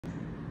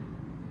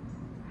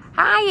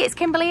Hi, it's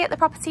Kimberly at The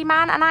Property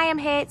Man, and I am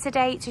here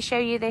today to show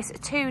you this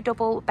 2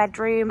 double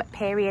bedroom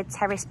period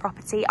terrace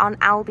property on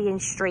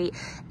Albion Street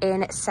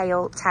in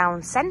Sale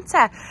Town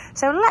Centre.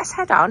 So let's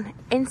head on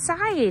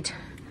inside.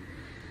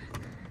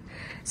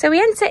 So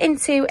we enter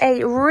into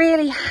a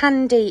really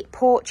handy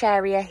porch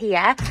area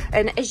here,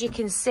 and as you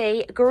can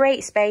see,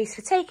 great space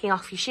for taking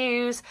off your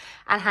shoes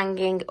and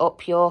hanging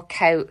up your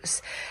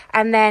coats.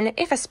 And then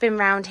if I spin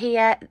round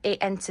here, it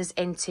enters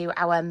into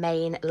our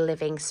main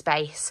living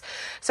space.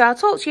 So I'll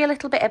talk to you a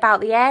little bit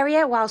about the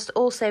area whilst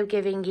also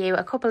giving you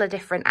a couple of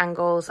different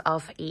angles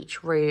of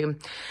each room.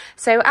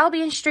 So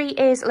Albion Street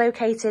is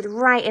located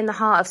right in the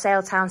heart of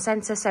Sale Town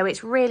Centre, so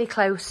it's really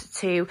close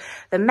to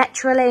the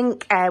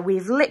Metrolink.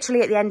 We've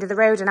literally at the end of the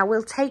road, and I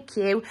will take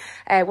you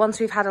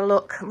once we've had a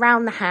look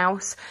round the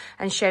house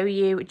and show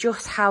you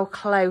just how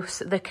close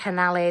the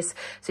canal is,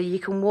 so you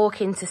can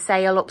walk into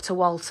Sale up to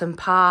Walton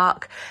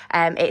Park.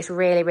 It's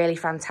really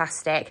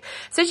fantastic.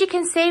 So as you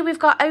can see, we've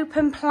got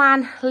open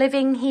plan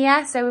living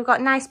here, so we've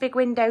got a nice big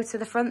window to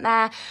the front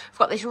there. We've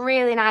got this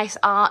really nice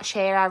arch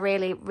here. I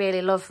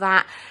really love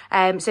that.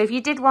 So if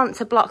you did want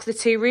to block the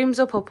 2 rooms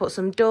up or put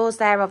some doors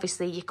there,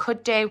 obviously you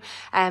could do,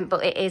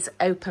 but it is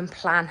open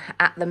plan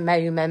at the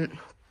moment.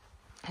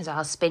 As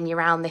I'll spin you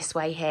around this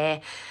way here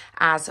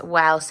as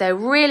well. So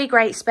really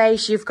great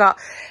space. You've got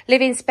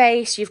living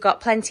space, you've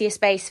got plenty of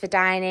space for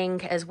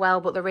dining as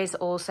well, but there is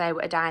also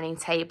a dining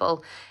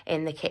table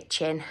in the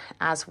kitchen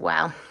as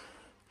well.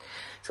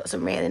 It's got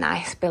some really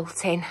nice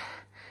built-in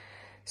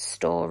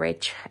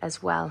storage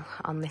as well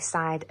on this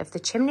side of the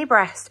chimney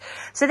breast.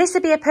 So this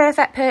would be a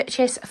perfect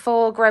purchase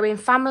for growing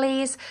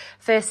families,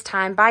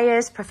 first-time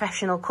buyers,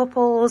 professional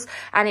couples,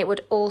 and it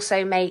would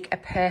also make a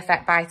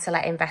perfect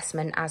buy-to-let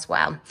investment as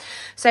well.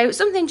 So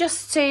something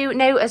just to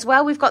note as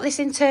well, we've got this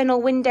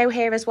internal window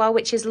here as well,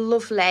 which is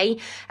lovely.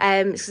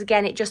 So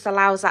again, it just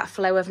allows that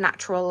flow of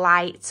natural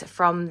light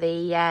from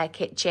the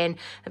kitchen,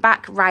 the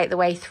back right the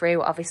way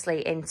through,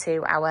 obviously,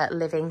 into our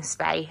living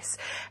space.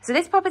 So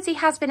this property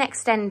has been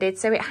extended,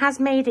 so it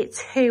has made it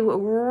 2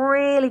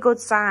 really good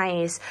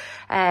size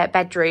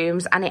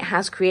bedrooms, and it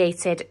has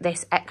created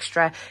this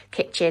extra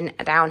kitchen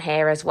down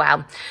here as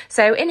well.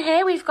 So in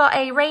here we've got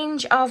a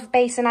range of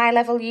base and eye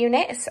level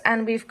units,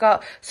 and we've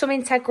got some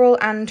integral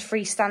and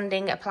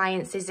freestanding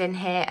appliances in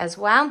here as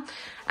well.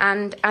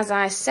 And as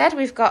I said,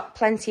 we've got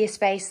plenty of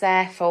space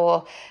there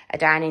for a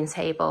dining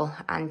table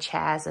and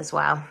chairs as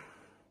well.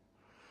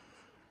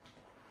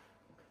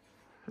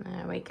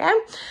 There we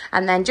go.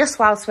 And then just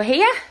whilst we're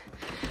here,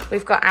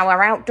 we've got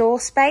our outdoor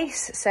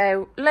space,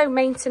 so low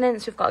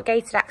maintenance. We've got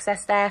gated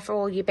access there for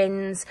all your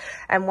bins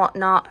and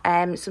whatnot,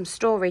 some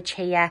storage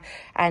here,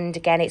 and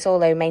again, it's all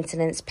low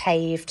maintenance,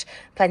 paved,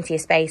 plenty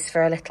of space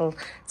for a little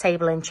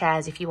table and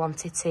chairs if you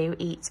wanted to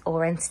eat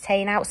or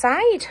entertain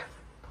outside.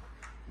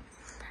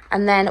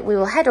 And then we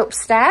will head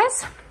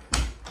upstairs.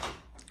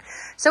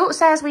 So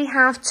upstairs we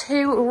have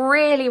 2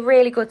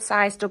 really good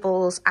sized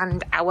doubles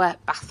and our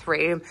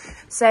bathroom.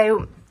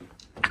 So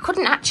I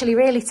couldn't actually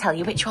really tell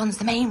you which one's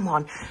the main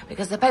one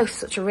because they're both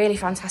such a really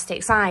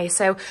fantastic size.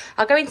 So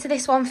I'll go into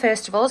this one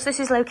first of all. So this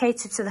is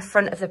located to the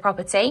front of the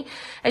property.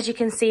 As you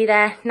can see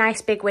there,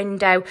 nice big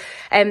window.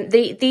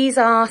 These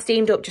are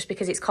themed up just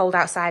because it's cold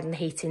outside and the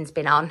heating's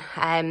been on.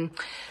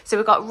 So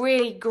we've got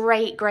really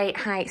great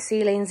height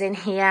ceilings in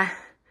here,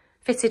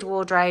 fitted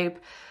wardrobe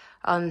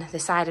on the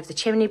side of the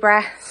chimney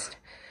breast.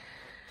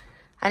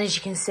 And as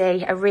you can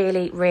see, a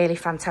really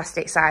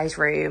fantastic size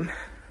room.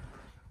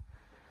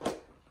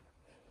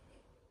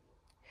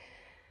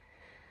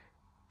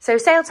 So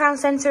Sale Town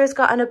Centre has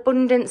got an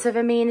abundance of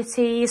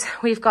amenities.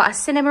 We've got a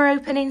cinema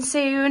opening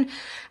soon.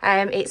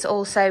 It's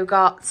also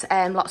got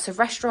lots of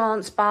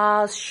restaurants,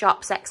 bars,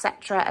 shops,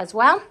 etc. as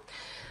well.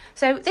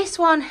 So this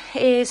one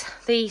is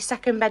the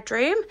 2nd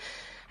bedroom.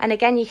 And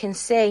again, you can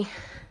see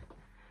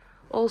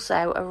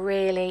also a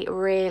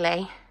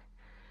really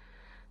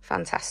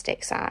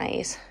fantastic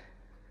size.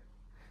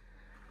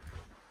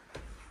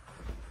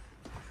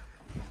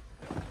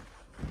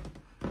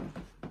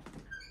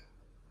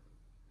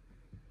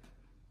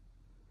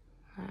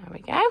 There we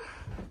go.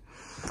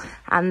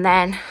 And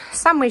then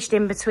sandwiched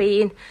in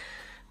between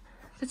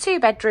the 2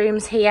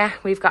 bedrooms here,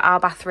 we've got our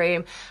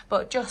bathroom.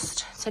 But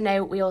just to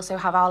note, we also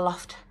have our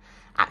loft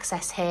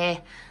access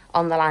here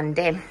on the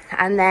landing.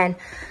 And then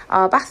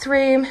our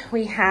bathroom,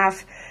 we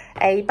have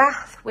a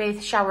bath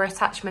with shower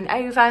attachment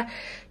over,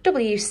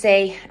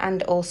 WC,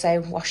 and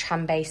also wash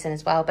hand basin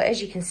as well. But as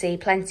you can see,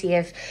 plenty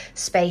of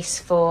space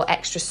for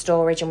extra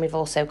storage, and we've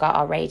also got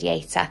our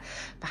radiator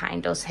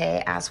behind us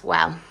here as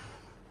well.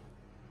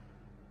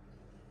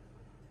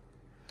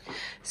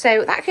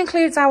 So that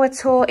concludes our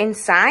tour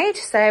inside.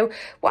 So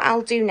what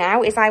I'll do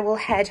now is I will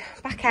head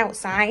back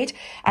outside,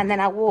 and then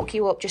I'll walk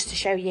you up just to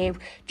show you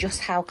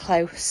just how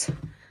close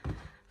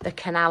the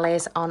canal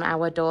is on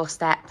our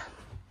doorstep.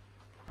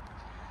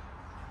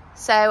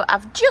 So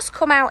I've just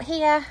come out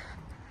here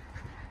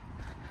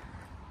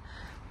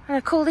on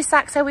a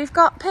cul-de-sac, so we've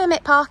got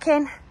permit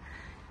parking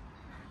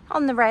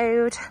on the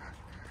road,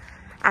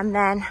 and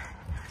then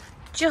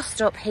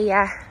just up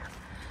here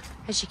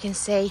As you can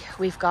see,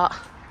 we've got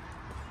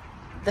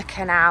the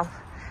canal,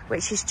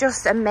 which is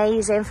just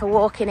amazing for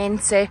walking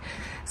into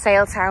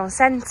Sale Town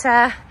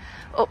Centre,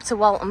 up to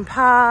Walton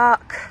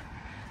Park.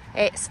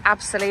 It's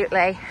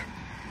absolutely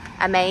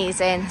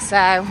amazing.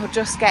 So we'll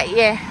just get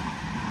you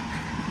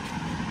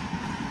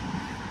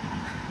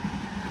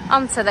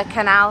onto the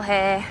canal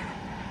here,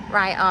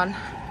 right on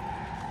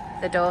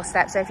the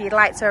doorstep. So if you'd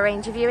like to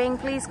arrange a viewing,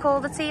 please call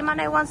the team on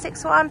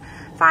 0161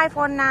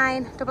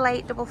 519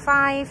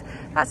 8855.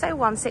 That's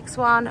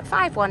 0161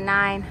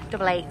 519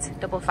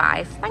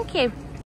 8855. Thank you.